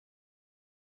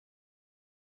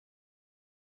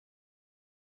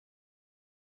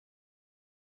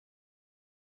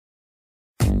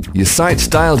Your site's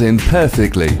dialed in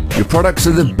perfectly. Your products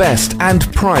are the best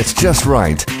and priced just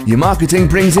right. Your marketing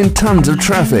brings in tons of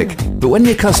traffic. But when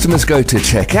your customers go to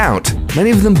check out,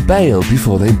 many of them bail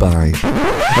before they buy.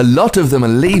 A lot of them are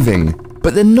leaving,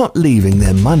 but they're not leaving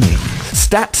their money.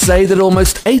 Stats say that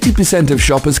almost 80% of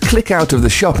shoppers click out of the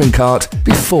shopping cart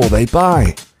before they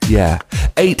buy. Yeah,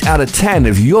 8 out of 10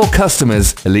 of your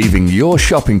customers are leaving your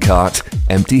shopping cart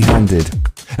empty-handed.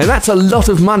 And that's a lot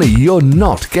of money you're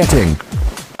not getting.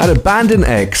 At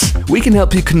Abandonment, we can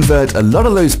help you convert a lot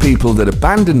of those people that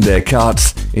abandoned their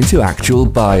carts into actual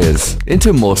buyers,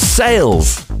 into more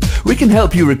sales. We can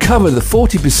help you recover the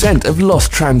 40% of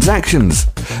lost transactions,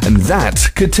 and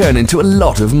that could turn into a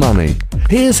lot of money.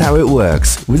 Here's how it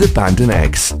works with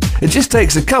Abandonment. It just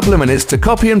takes a couple of minutes to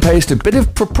copy and paste a bit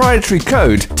of proprietary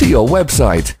code to your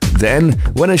website. Then,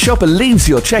 when a shopper leaves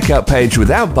your checkout page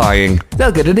without buying,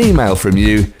 they'll get an email from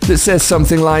you that says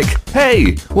something like,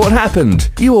 "Hey, what happened?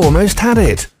 You almost had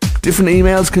it." Different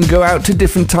emails can go out to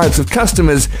different types of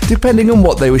customers depending on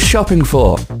what they were shopping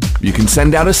for. You can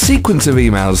send out a sequence of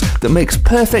emails that makes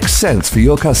perfect sense for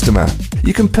your customer.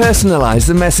 You can personalize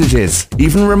the messages,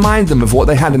 even remind them of what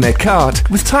they had in their cart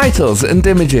with titles and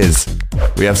images.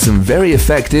 We have some very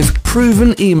effective,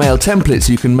 proven email templates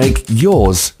you can make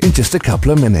yours in just a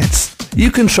couple of minutes. You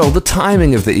control the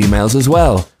timing of the emails as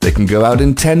well. They can go out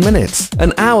in 10 minutes,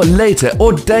 an hour later,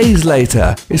 or days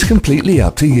later. It's completely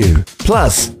up to you.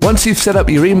 Plus, once you've set up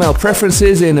your email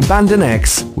preferences in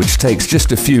Abandonment, which takes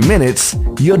just a few minutes,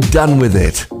 you're done with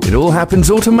it. It all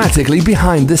happens automatically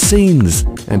behind the scenes,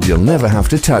 and you'll never have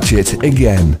to touch it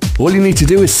again. All you need to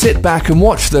do is sit back and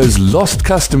watch those lost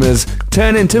customers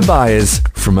turn into buyers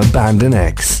from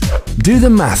Abandonment. Do the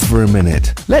math for a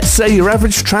minute. Let's say your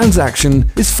average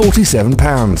transaction is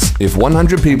 £47. If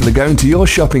 100 people are going to your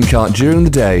shopping cart during the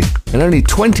day and only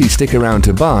 20 stick around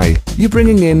to buy, you're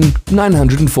bringing in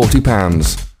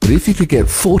 £940. But if you could get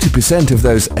 40% of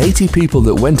those 80 people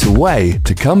that went away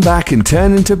to come back and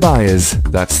turn into buyers,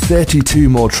 that's 32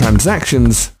 more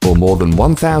transactions or more than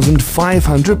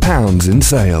 £1,500 in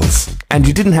sales. And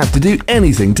you didn't have to do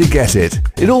anything to get it.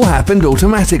 It all happened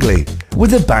automatically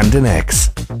with Abandonment.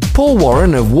 Paul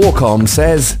Warren of Warcom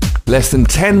says, less than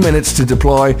 10 minutes to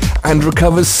deploy and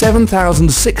recovers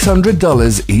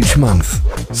 $7,600 each month.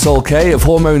 Sol K of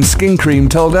Hormone Skin Cream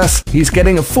told us he's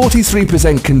getting a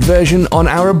 43% conversion on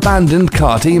our abandoned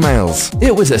cart emails.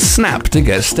 It was a snap to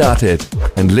get started.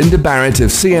 And Linda Barrett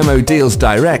of CMO Deals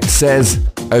Direct says,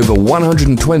 over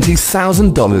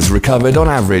 $120,000 recovered on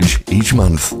average each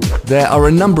month. There are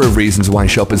a number of reasons why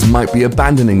shoppers might be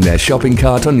abandoning their shopping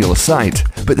cart on your site,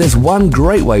 but there's one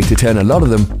great way to turn a lot of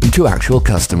them into actual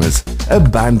customers.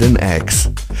 Abandonment.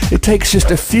 It takes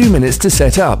just a few minutes to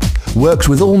set up, works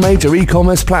with all major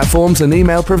e-commerce platforms and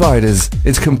email providers.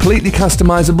 It's completely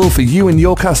customizable for you and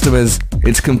your customers.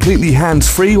 It's completely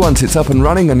hands-free once it's up and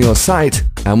running on your site,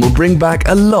 and will bring back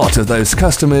a lot of those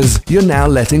customers you're now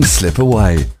letting slip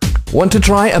away. Want to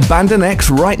try Abandonment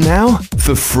right now?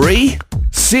 For free?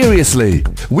 Seriously,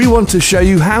 we want to show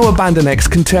you how Abandonment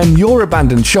can turn your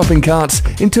abandoned shopping carts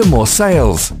into more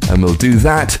sales, and we'll do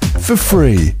that for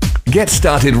free. Get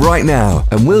started right now,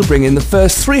 and we'll bring in the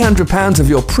first £300 of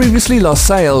your previously lost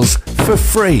sales for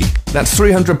free. That's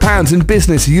 £300 in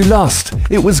business you lost.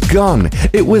 It was gone.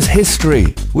 It was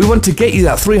history. We want to get you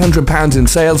that £300 in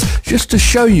sales just to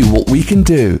show you what we can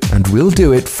do, and we'll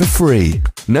do it for free.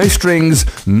 No strings,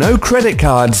 no credit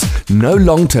cards, no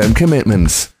long-term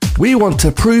commitments. We want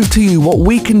to prove to you what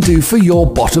we can do for your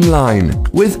bottom line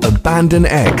with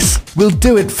Abandonment. We'll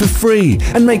do it for free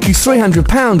and make you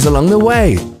 £300 along the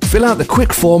way. Fill out the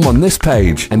quick form on this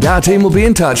page, and our team will be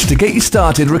in touch to get you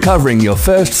started recovering your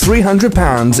first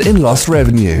 £300 in lost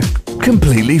revenue.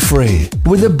 Completely free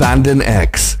with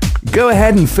Abandonment. Go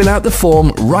ahead and fill out the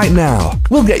form right now.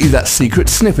 We'll get you that secret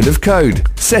snippet of code,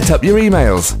 set up your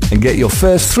emails, and get your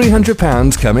first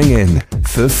 £300 coming in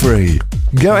for free.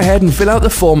 Go ahead and fill out the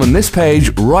form on this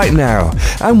page right now,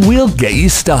 and we'll get you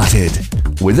started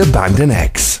with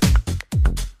Abandonment.